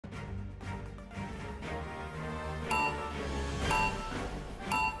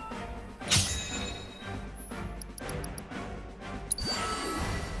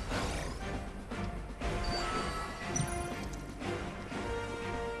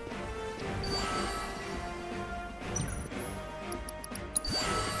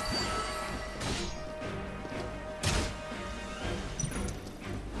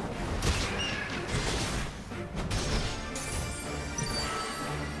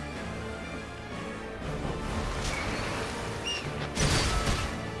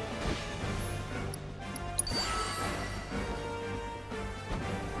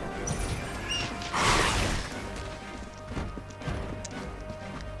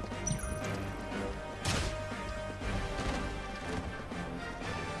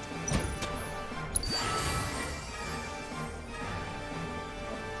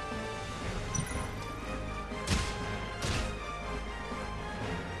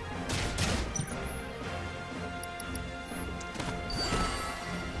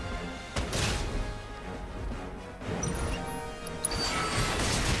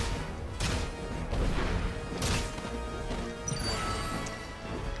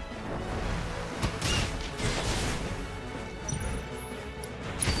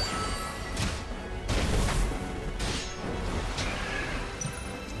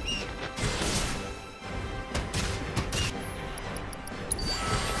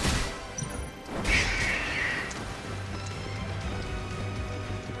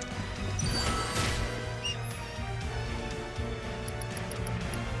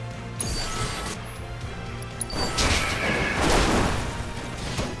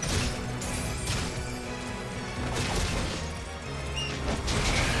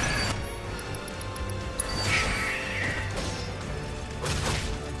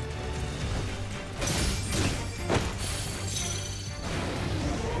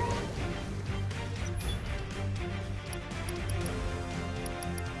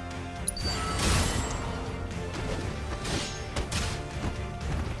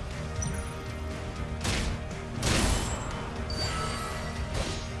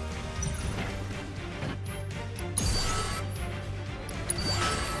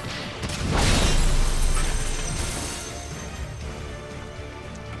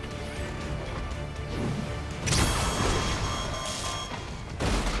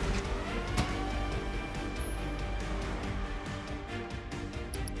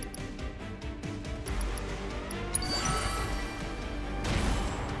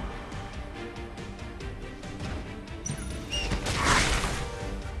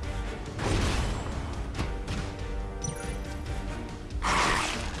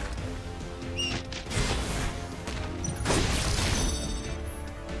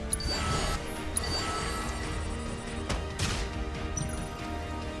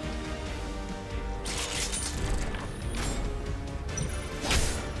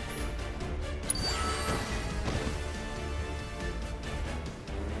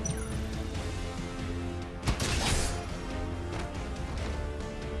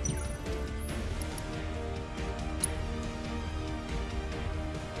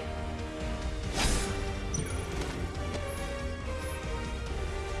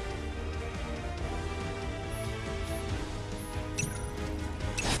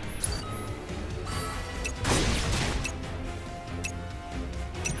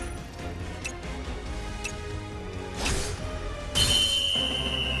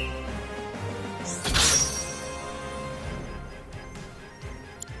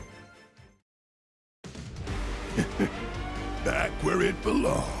Back where it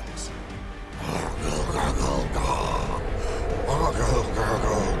belongs.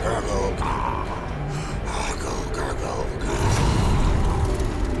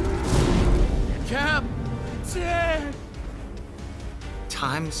 Captain!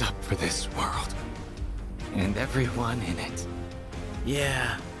 Time's up for this world. And everyone in it.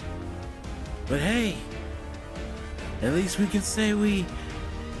 Yeah. But hey, at least we can say we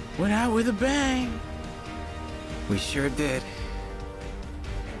went out with a bang. We sure did.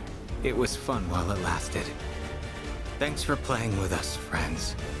 It was fun while it lasted. Thanks for playing with us,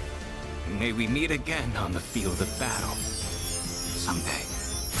 friends. May we meet again on the field of battle. Someday.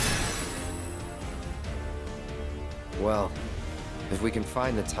 Well, if we can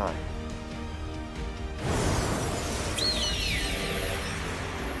find the time.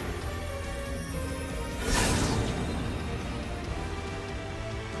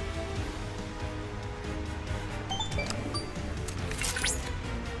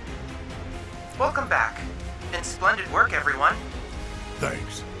 Welcome back. And splendid work, everyone.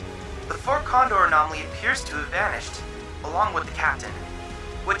 Thanks. The Fort Condor anomaly appears to have vanished, along with the captain.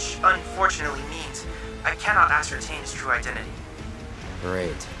 Which, unfortunately, means I cannot ascertain his true identity.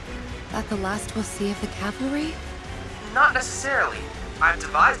 Great. That the last we'll see of the cavalry? Not necessarily. I've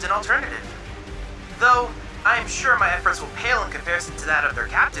devised an alternative. Though, I am sure my efforts will pale in comparison to that of their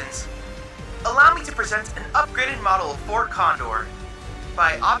captains. Allow me to present an upgraded model of Fort Condor.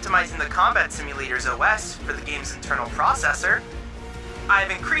 By optimizing the combat simulator's OS for the game's internal processor,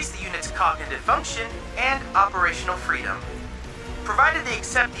 I've increased the unit's cognitive function and operational freedom. Provided they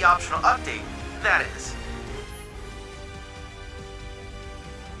accept the optional update, that is.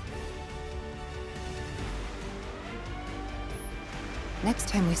 Next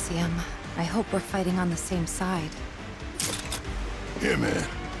time we see him, I hope we're fighting on the same side. Here, man.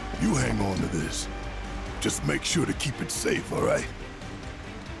 You hang on to this. Just make sure to keep it safe, all right?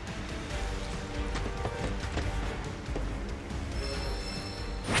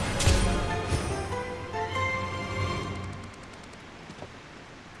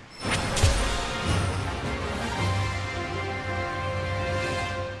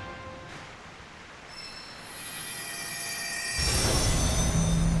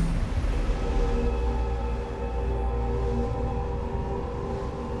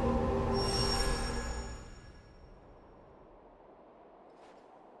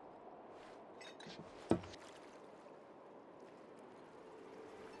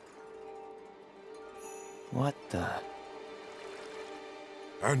 What the?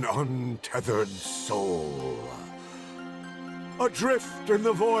 An untethered soul. Adrift in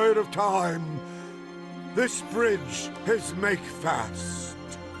the void of time. This bridge is make fast.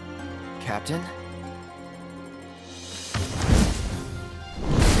 Captain?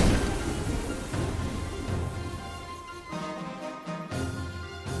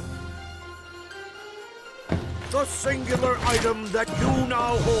 The singular item that you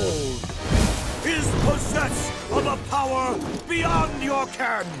now hold is possessed of a power beyond your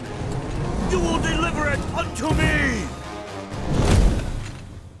ken. You will deliver it unto me!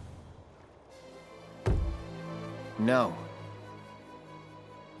 No.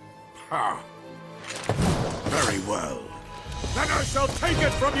 Ha! Very well. Then I shall take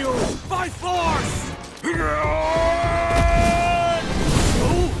it from you by force!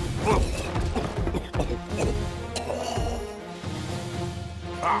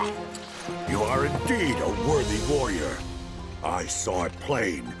 Ah! You are indeed a worthy warrior. I saw it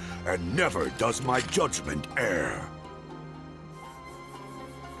plain, and never does my judgment err.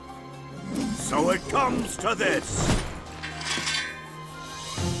 So it comes to this.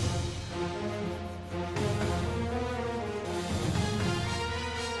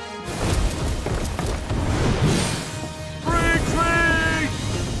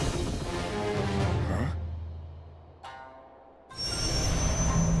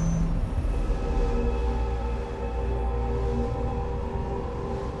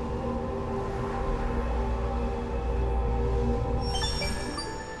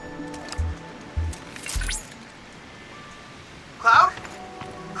 Cloud?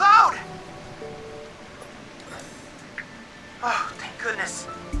 Cloud! Oh, thank goodness.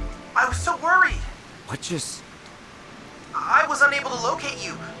 I was so worried. What just... I was unable to locate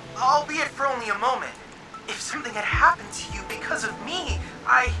you, albeit for only a moment. If something had happened to you because of me,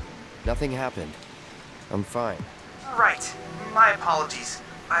 Nothing happened. I'm fine. Right. My apologies.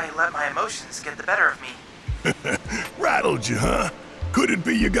 I let my emotions get the better of me. Rattled you, huh? Could it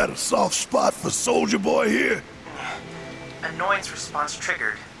be you got a soft spot for Soldier Boy here? Annoyance response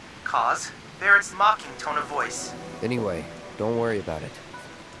triggered. Cause? Barrett's mocking tone of voice. Anyway, don't worry about it.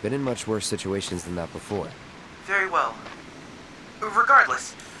 Been in much worse situations than that before. Very well.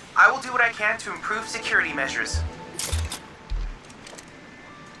 Regardless, I will do what I can to improve security measures.